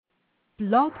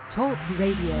Blog Talk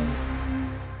Radio.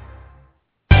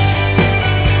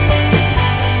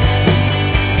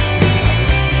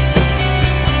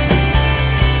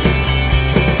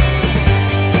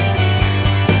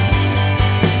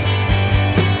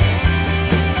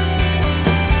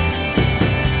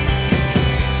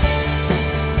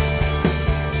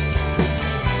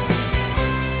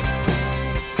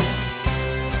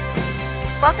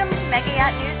 Welcome to Mega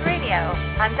Yacht News Radio.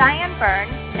 I'm Diane Byrne,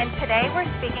 and today we're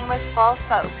speaking with Paul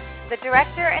Folks, the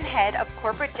Director and Head of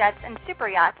Corporate Jets and Super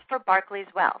Yachts for Barclays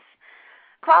Wealth.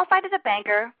 Qualified as a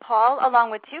banker, Paul,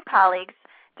 along with two colleagues,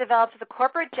 developed the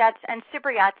Corporate Jets and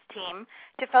Super Yachts team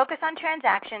to focus on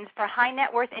transactions for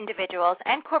high-net-worth individuals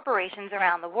and corporations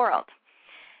around the world.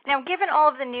 Now, given all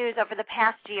of the news over the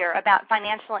past year about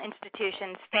financial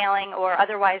institutions failing or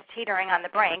otherwise teetering on the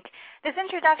brink, this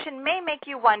introduction may make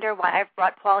you wonder why I've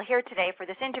brought Paul here today for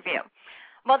this interview.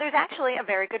 Well, there's actually a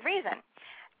very good reason.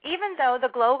 Even though the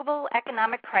global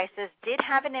economic crisis did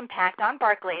have an impact on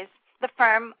Barclays, the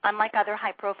firm, unlike other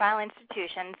high-profile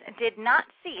institutions, did not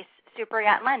cease super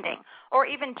yacht lending or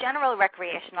even general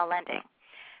recreational lending.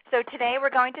 So today we're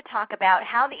going to talk about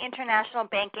how the international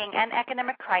banking and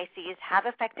economic crises have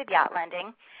affected yacht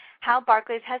lending, how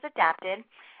Barclays has adapted,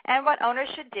 and what owners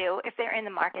should do if they're in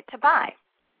the market to buy.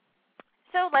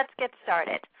 So let's get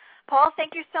started. Paul,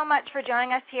 thank you so much for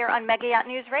joining us here on Mega Yacht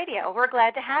News Radio. We're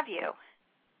glad to have you.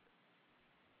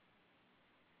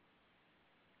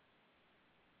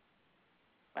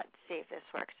 Let's see if this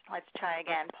works. Let's try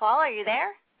again. Paul, are you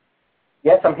there?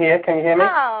 Yes, I'm here. Can you hear me?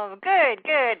 Oh, good,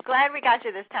 good. Glad we got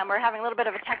you this time. We're having a little bit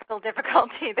of a technical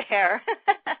difficulty there.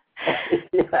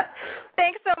 Yeah.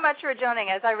 Thanks so much for joining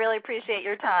us. I really appreciate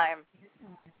your time.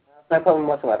 No problem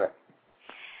whatsoever.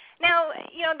 Now,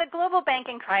 the global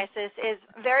banking crisis is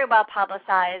very well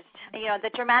publicized. The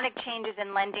dramatic changes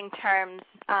in lending terms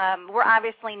were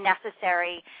obviously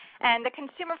necessary, and the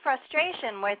consumer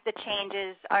frustration with the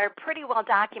changes are pretty well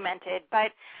documented.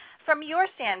 But from your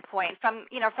standpoint, from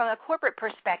a corporate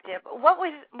perspective, what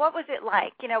was it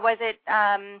like? Was it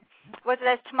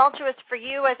as tumultuous for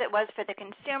you as it was for the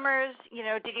consumers?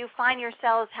 Did you find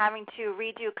yourselves having to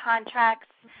redo contracts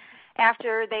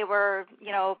after they were,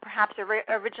 perhaps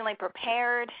originally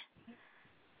prepared?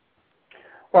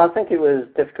 Well, I think it was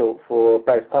difficult for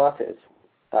both parties.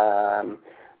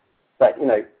 But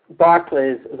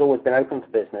Barclays has always been open to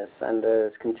business and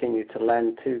has continued to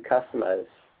lend to customers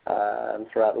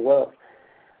throughout the world.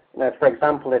 For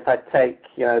example, if I take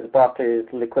the Barclays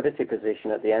liquidity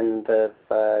position at the end of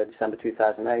December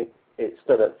 2008, it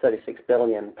stood at £36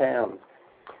 billion.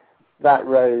 That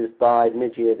rose by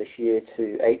mid-year this year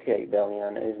to £88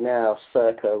 billion and is now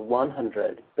circa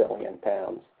 £100 billion.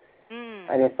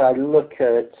 And if I look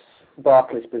at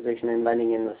Barclays' position in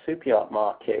lending in the super yacht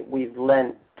market, we've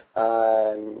lent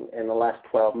in the last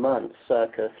 12 months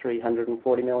circa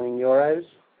 €340 million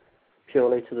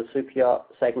purely to the super yacht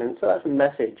segment. So that's a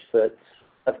message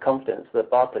of confidence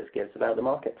that Barclays gives about the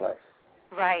marketplace.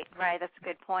 Right. That's a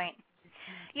good point.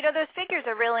 Those figures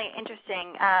are really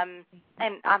interesting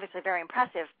and obviously very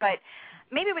impressive, but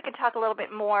maybe we could talk a little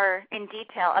bit more in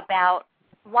detail about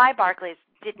why Barclays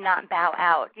did not bow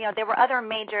out. There were other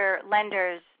major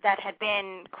lenders that had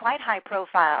been quite high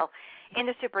profile in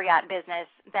the super yacht business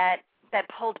that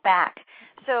pulled back.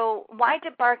 So why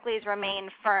did Barclays remain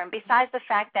firm, besides the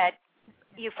fact that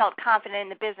you felt confident in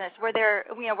the business? Were there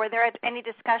any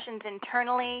discussions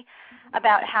internally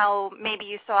about how maybe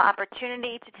you saw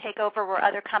opportunity to take over where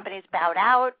other companies bowed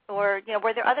out, or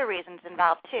were there other reasons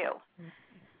involved too?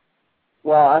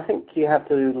 Well, I think you have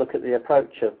to look at the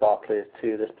approach of Barclays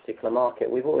to this particular market.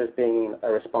 We've always been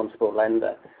a responsible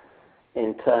lender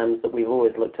in terms that we've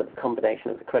always looked at the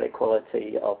combination of the credit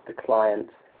quality of the client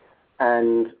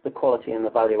and the quality and the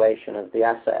valuation of the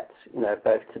assets,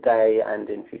 both today and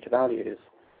in future values.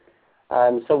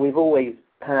 So we've always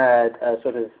had a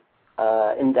sort of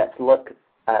in-depth look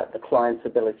at the client's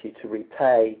ability to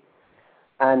repay.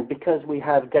 And because we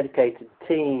have dedicated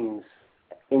teams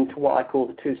into what I call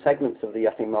the two segments of the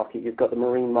yachting market, you've got the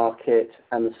marine market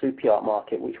and the super yacht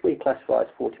market, which we classify as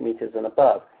 40 meters and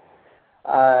above.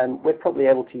 We're probably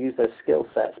able to use those skill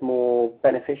sets more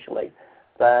beneficially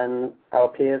than our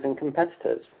peers and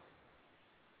competitors.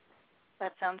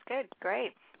 That sounds good.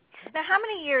 Great. Now, how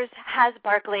many years has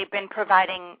Barclays been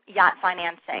providing yacht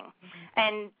financing?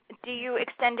 And do you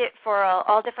extend it for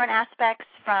all different aspects,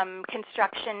 from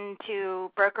construction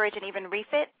to brokerage and even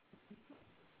refit?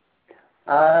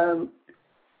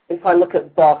 If I look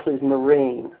at Barclays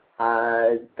Marine,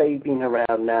 they've been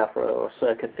around now for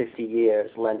circa 50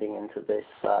 years lending into this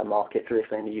market,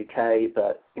 traditionally in the UK,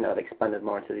 but they've expanded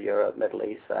more into the Europe, Middle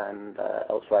East, and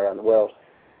elsewhere around the world.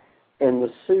 In the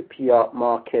super yacht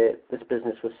market, this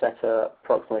business was set up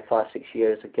approximately 5-6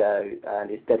 years ago and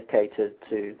is dedicated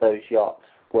to those yachts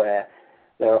where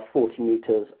there are 40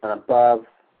 meters and above,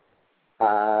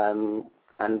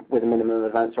 and with a minimum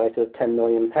advance rate of £10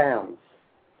 million.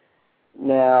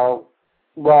 Now,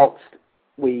 whilst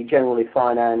we generally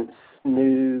finance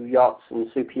new yachts and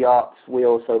super yachts, we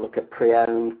also look at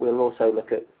pre-owned. We'll also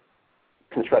look at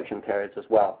construction periods as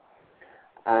well.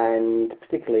 And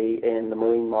particularly in the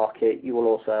marine market, you will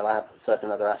also have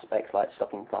certain other aspects like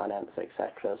stocking finance,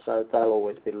 etc. So they'll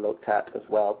always be looked at as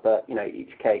well. But,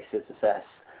 each case is assessed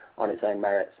on its own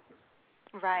merits.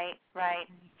 Right, right.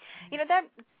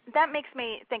 That makes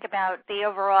me think about the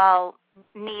overall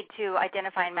need to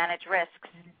identify and manage risks,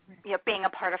 being a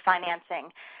part of financing.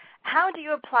 How do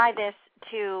you apply this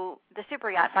to the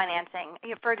super yacht financing?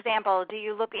 For example, do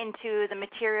you look into the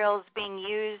materials being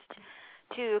used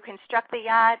to construct the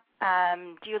yacht?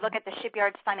 Do you look at the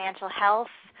shipyard's financial health?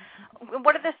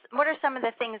 What are some of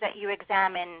the things that you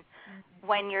examine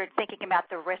when you're thinking about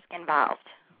the risk involved?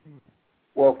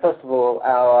 Well, first of all,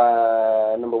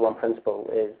 our number one principle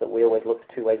is that we always look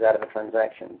two ways out of a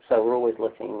transaction. So we're always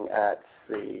looking at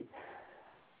the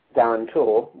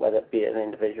guarantor, whether it be an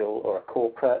individual or a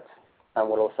corporate, and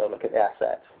we'll also look at the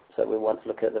assets. So we want to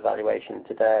look at the valuation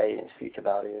today and its future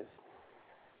values.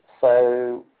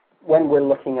 So when we're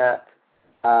looking at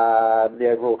the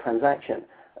overall transaction,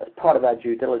 as part of our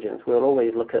due diligence, we'll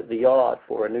always look at the yard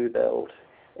for a new build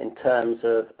in terms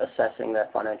of assessing their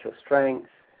financial strength,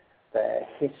 their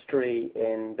history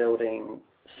in building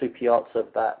super yachts of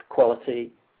that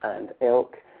quality and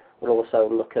ilk. We'll also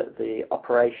look at the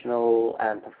operational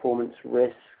and performance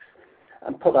risks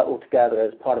and put that all together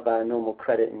as part of our normal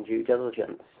credit and due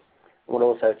diligence. We'll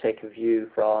also take a view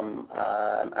from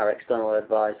our external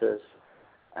advisors,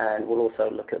 and we'll also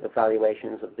look at the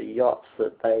valuations of the yachts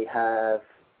that they have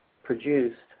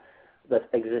produced that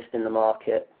exist in the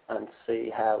market and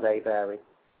see how they vary.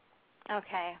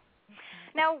 Okay.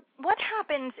 Now, what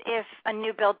happens if a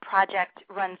new build project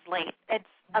runs late? It's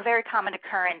a very common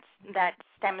occurrence that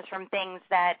stems from things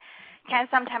that can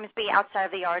sometimes be outside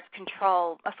of the yard's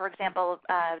control. For example,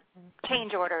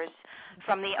 change orders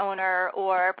from the owner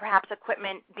or perhaps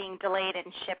equipment being delayed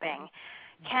in shipping.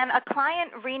 Can a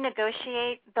client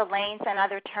renegotiate the length and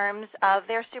other terms of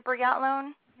their super yacht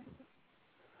loan?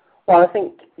 Well, I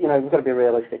think, we've got to be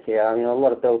realistic here. I mean, a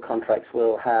lot of build contracts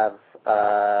will have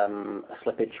a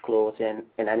slippage clause in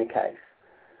any case.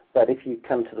 But if you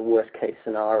come to the worst case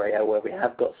scenario where we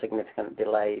have got significant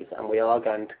delays and we are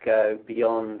going to go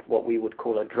beyond what we would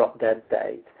call a drop dead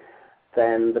date,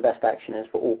 then the best action is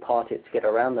for all parties to get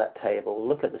around that table,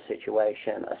 look at the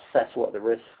situation, assess what the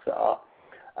risks are,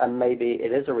 and maybe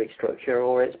it is a restructure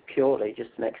or it's purely just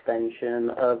an extension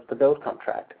of the build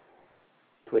contract,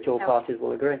 to which all parties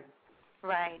will agree.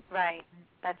 Right, right.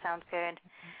 That sounds good.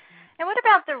 And what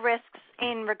about the risks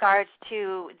in regards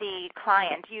to the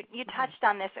client? You touched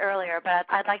on this earlier, but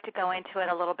I'd like to go into it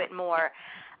a little bit more.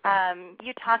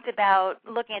 You talked about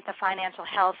looking at the financial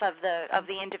health of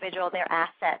the individual, their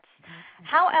assets.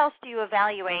 How else do you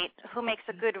evaluate who makes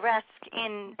a good risk,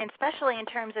 especially in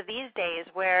terms of these days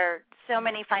where so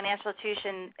many financial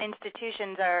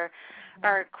institutions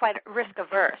are quite risk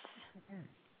averse?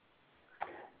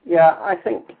 Yeah, I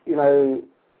think,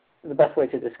 the best way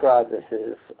to describe this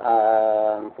is,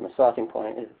 from a starting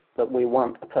point, is that we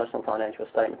want a personal financial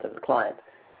statement of the client,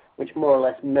 which more or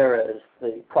less mirrors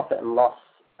the profit and loss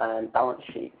and balance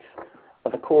sheet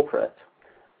of a corporate.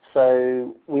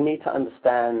 So we need to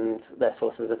understand their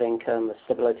sources of income, the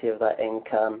stability of that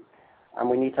income, and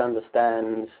we need to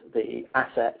understand the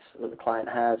assets that the client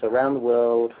has around the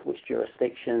world, which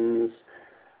jurisdictions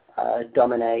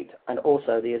dominate, and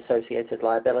also the associated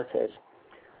liabilities.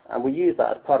 And we use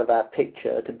that as part of our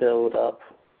picture to build up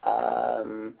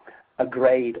a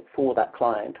grade for that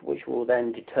client, which will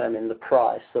then determine the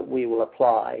price that we will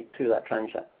apply to that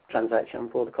transaction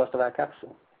for the cost of our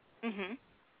capital. Mm-hmm.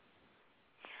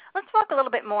 Let's walk a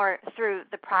little bit more through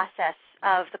the process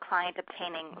of the client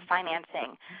obtaining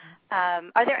financing.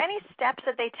 Are there any steps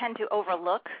that they tend to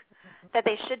overlook that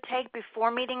they should take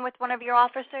before meeting with one of your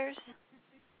officers?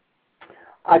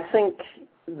 I think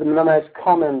the most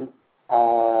common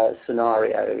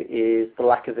scenario is the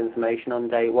lack of information on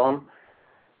day one.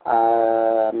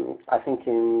 I think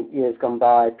in years gone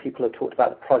by, people have talked about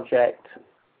the project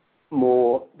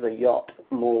more, the yacht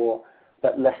more,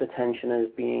 but less attention has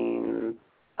been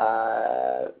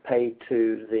paid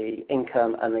to the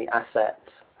income and the assets,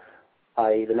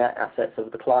 i.e. the net assets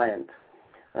of the client.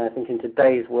 And I think in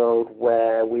today's world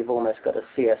where we've almost got a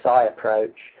CSI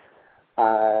approach,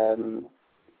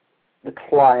 the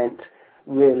client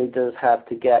really does have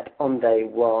to get on day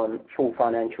one full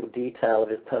financial detail of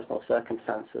his personal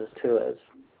circumstances to us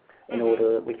in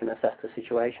order that we can assess the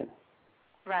situation.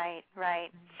 Right,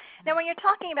 right. Now, when you're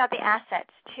talking about the assets,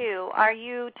 too, are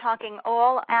you talking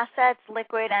all assets,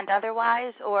 liquid and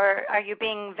otherwise, or are you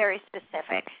being very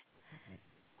specific?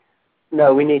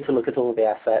 No, we need to look at all the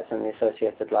assets and the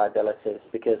associated liabilities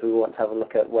because we want to have a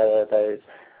look at whether those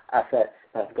assets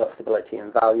have got stability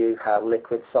and value, how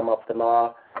liquid some of them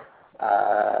are,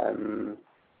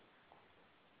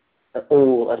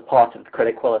 all as part of the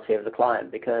credit quality of the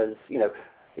client because,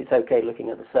 it's okay looking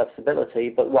at the serviceability,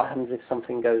 but what happens if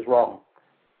something goes wrong?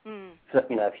 So,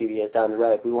 a few years down the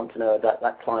road, we want to know that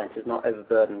that client is not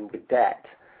overburdened with debt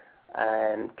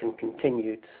and can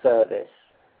continue to service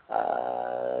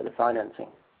the financing.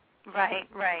 Right,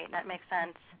 right. That makes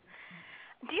sense.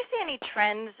 Do you see any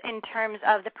trends in terms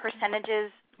of the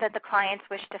percentages that the clients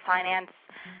wish to finance?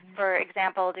 For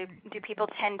example, do people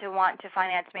tend to want to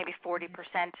finance maybe 40%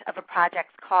 of a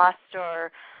project's cost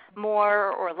or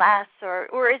more or less,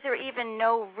 or is there even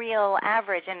no real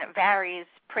average and it varies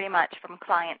pretty much from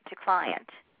client to client?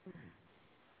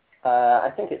 I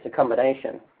think it's a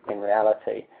combination in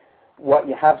reality. What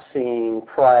you have seen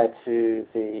prior to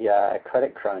the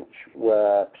credit crunch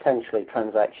were potentially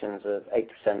transactions of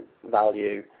 8%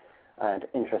 value and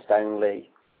interest only.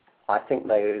 I think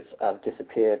those have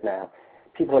disappeared now.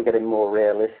 People are getting more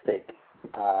realistic.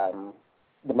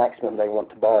 The maximum they want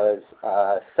to borrow is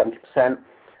 70%.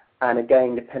 And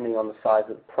again, depending on the size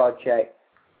of the project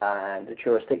and the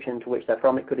jurisdiction to which they're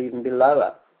from, it could even be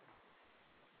lower.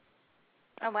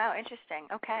 Oh, wow, interesting.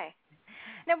 Okay.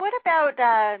 Now, what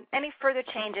about any further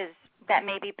changes that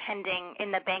may be pending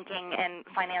in the banking and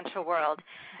financial world?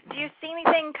 Do you see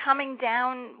anything coming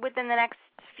down within the next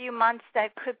few months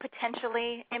that could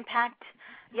potentially impact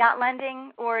yacht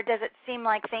lending, or does it seem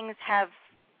like things have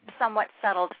somewhat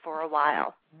settled for a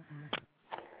while?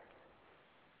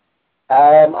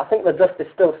 I think the dust is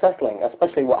still settling,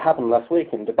 especially what happened last week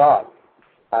in Dubai.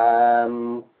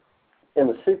 In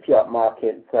the super yacht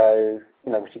market, though,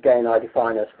 which again I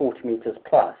define as 40 meters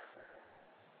plus,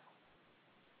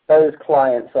 those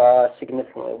clients are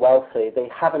significantly wealthy. They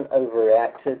haven't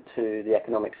overreacted to the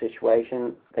economic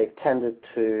situation. They've tended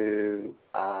to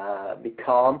be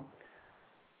calm,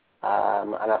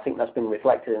 and I think that's been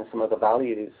reflected in some of the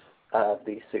values of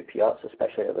these super yachts,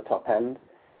 especially at the top end.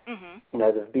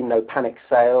 There's been no panic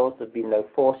sales, there's been no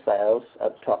forced sales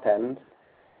at the top end,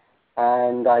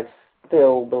 and I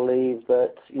still believe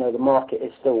that the market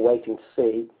is still waiting to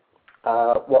see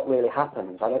what really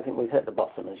happens. I don't think we've hit the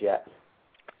bottom as yet.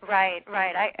 Right,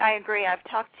 right. I agree. I've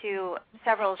talked to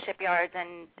several shipyards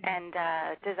and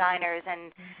designers,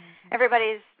 and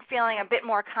everybody's feeling a bit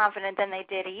more confident than they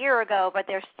did a year ago, but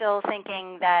they're still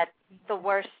thinking that the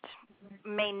worst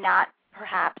may not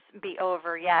perhaps be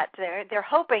over yet. They're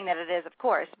hoping that it is, of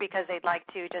course, because they'd like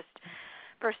to just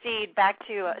proceed back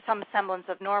to some semblance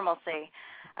of normalcy.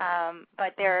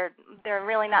 But they're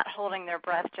really not holding their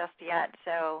breath just yet.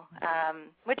 So,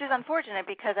 which is unfortunate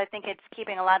because I think it's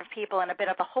keeping a lot of people in a bit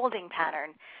of a holding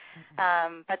pattern.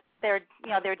 But they're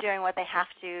doing what they have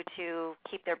to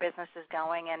keep their businesses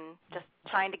going and just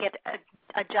trying to get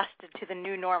adjusted to the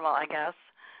new normal, I guess.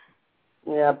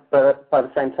 Yeah, but by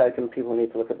the same token, people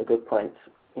need to look at the good points,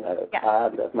 that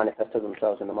have manifested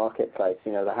themselves in the marketplace.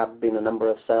 There have been a number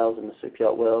of sales in the super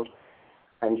yacht world,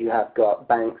 and you have got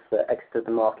banks that exited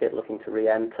the market looking to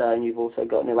re-enter, and you've also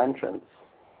got new entrants.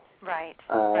 Right.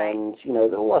 And,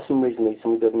 there was some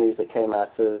good news that came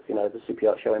out of, the super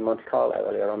yacht show in Monte Carlo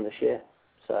earlier on this year.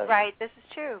 So right, this is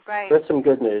true, right. There's some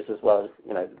good news as well as,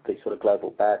 the sort of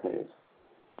global bad news.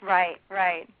 Right,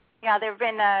 right. Yeah, there have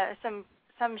been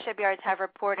some shipyards have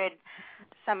reported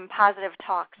some positive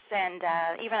talks, and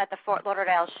even at the Fort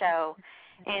Lauderdale show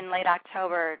in late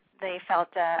October, they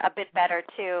felt a bit better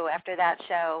too after that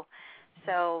show.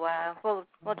 So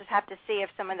we'll just have to see if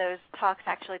some of those talks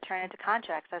actually turn into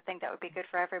contracts. I think that would be good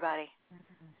for everybody.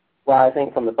 Well, I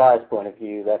think from the buyer's point of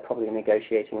view, they're probably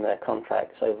negotiating their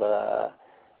contracts over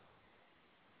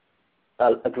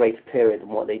a greater period than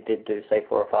what they did do, say,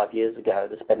 4 or 5 years ago.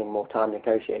 They're spending more time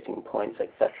negotiating points,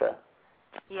 etc.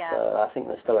 Yeah. So I think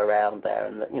they're still around there,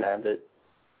 and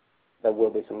there will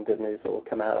be some good news that will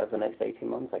come out over the next 18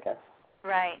 months, I guess.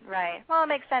 Right, right. Well, it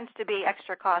makes sense to be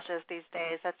extra cautious these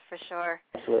days, that's for sure.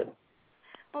 Absolutely.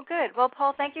 Well, good. Well,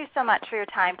 Paul, thank you so much for your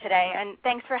time today, and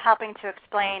thanks for helping to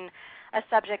explain a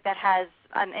subject that has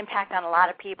an impact on a lot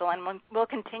of people and will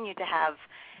continue to have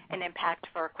an impact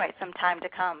for quite some time to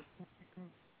come.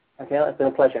 Okay, it's been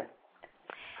a pleasure.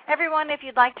 Everyone, if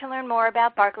you'd like to learn more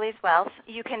about Barclays Wealth,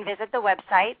 you can visit the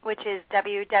website, which is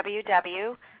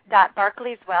www.barclays.com.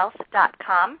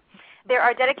 megayachtnews.barclayswealth.com. There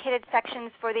are dedicated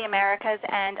sections for the Americas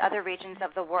and other regions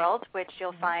of the world, which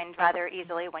you'll find rather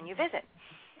easily when you visit.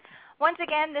 Once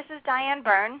again, this is Diane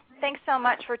Byrne. Thanks so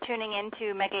much for tuning in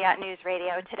to Mega Yacht News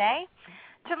Radio today.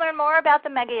 To learn more about the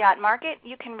mega yacht market,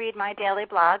 you can read my daily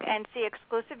blog and see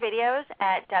exclusive videos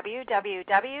at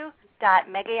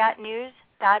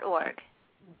www.megayachtnews.org.